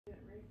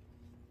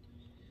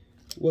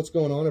What's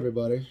going on,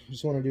 everybody?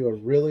 Just want to do a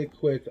really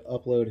quick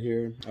upload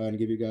here and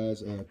give you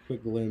guys a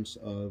quick glimpse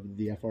of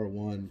the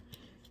Fr1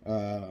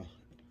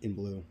 in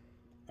blue.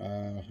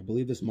 I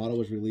believe this model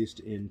was released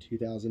in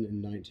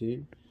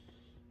 2019.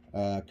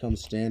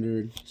 Comes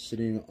standard,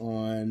 sitting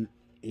on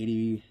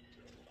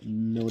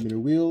 80mm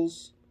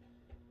wheels,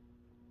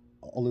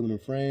 aluminum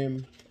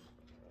frame,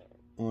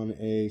 on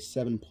a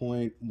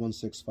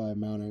 7.165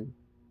 mounting.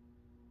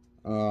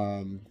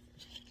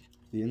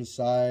 The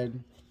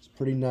inside is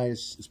pretty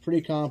nice. It's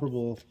pretty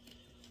comparable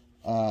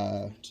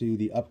to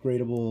the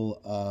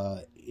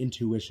upgradable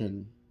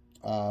Intuition,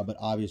 but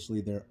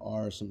obviously there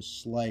are some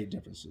slight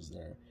differences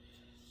there.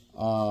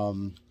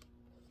 The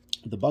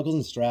buckles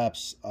and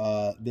straps,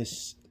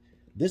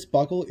 this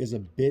buckle is a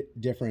bit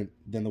different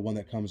than the one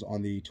that comes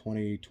on the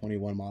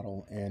 2021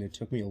 model, and it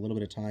took me a little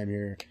bit of time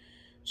here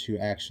to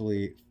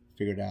actually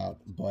figure it out,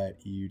 but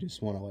you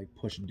just want to like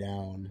push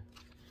down,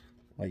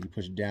 like you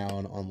push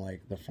down on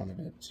like the front of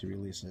it to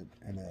release it,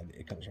 and then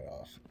it comes right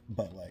off.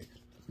 But like,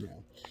 you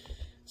know,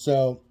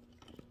 so,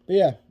 but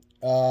yeah,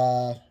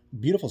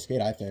 beautiful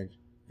skate, I think.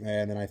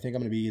 And then I think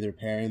I'm going to be either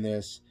pairing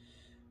this,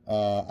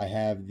 I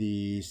have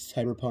the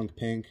Cyberpunk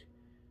Pink,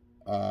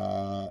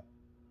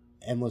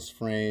 Endless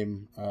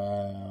Frame,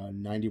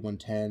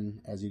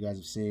 9110, as you guys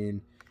have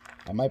seen.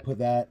 I might put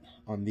that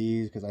on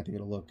these because I think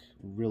it'll look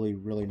really,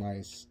 really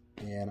nice.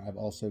 And I've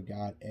also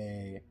got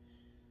a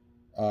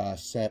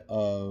set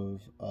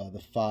of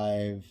the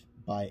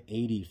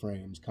 5x80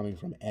 frames coming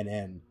from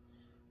NN,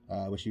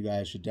 which you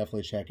guys should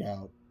definitely check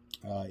out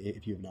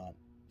if you have not.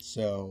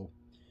 So,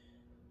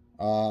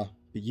 but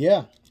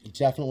yeah,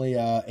 definitely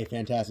a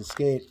fantastic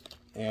skate.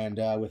 And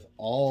with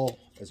all,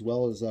 as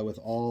well as with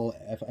all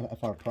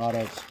FR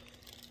products,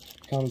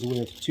 comes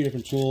with two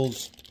different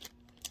tools.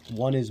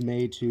 One is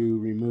made to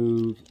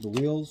remove the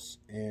wheels,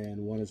 and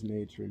one is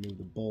made to remove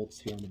the bolts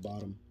here on the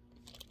bottom.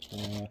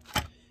 It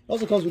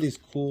also comes with these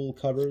cool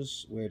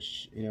covers,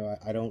 which, you know,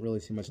 I don't really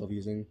see myself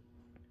using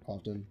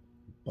often,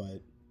 but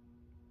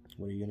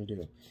what are you going to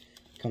do?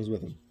 It comes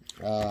with them.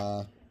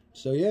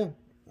 So yeah,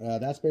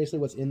 that's basically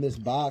what's in this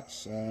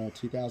box.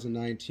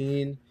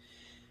 2019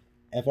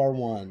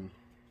 Fr1,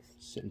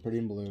 sitting pretty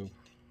in blue.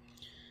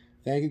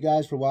 Thank you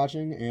guys for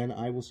watching, and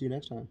I will see you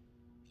next time.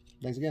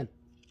 Thanks again.